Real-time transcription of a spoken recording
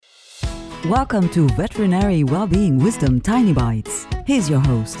Welcome to Veterinary Wellbeing Wisdom Tiny Bites. Here's your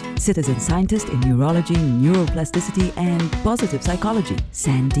host, citizen scientist in neurology, neuroplasticity, and positive psychology,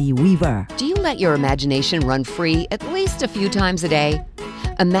 Sandy Weaver. Do you let your imagination run free at least a few times a day?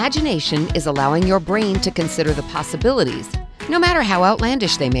 Imagination is allowing your brain to consider the possibilities, no matter how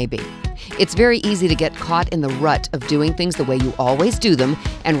outlandish they may be. It's very easy to get caught in the rut of doing things the way you always do them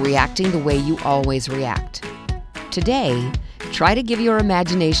and reacting the way you always react. Today, try to give your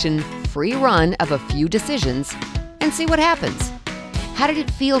imagination free run of a few decisions and see what happens. How did it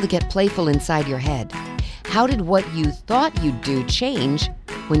feel to get playful inside your head? How did what you thought you'd do change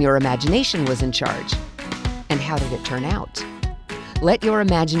when your imagination was in charge? And how did it turn out? Let your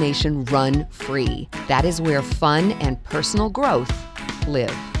imagination run free. That is where fun and personal growth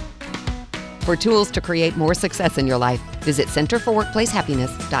live. For tools to create more success in your life, visit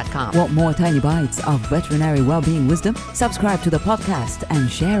centerforworkplacehappiness.com. Want more tiny bites of veterinary well-being wisdom? Subscribe to the podcast and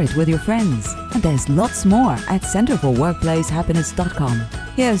share it with your friends. And there's lots more at centerforworkplacehappiness.com.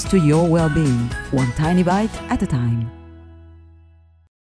 Here's to your well-being, one tiny bite at a time.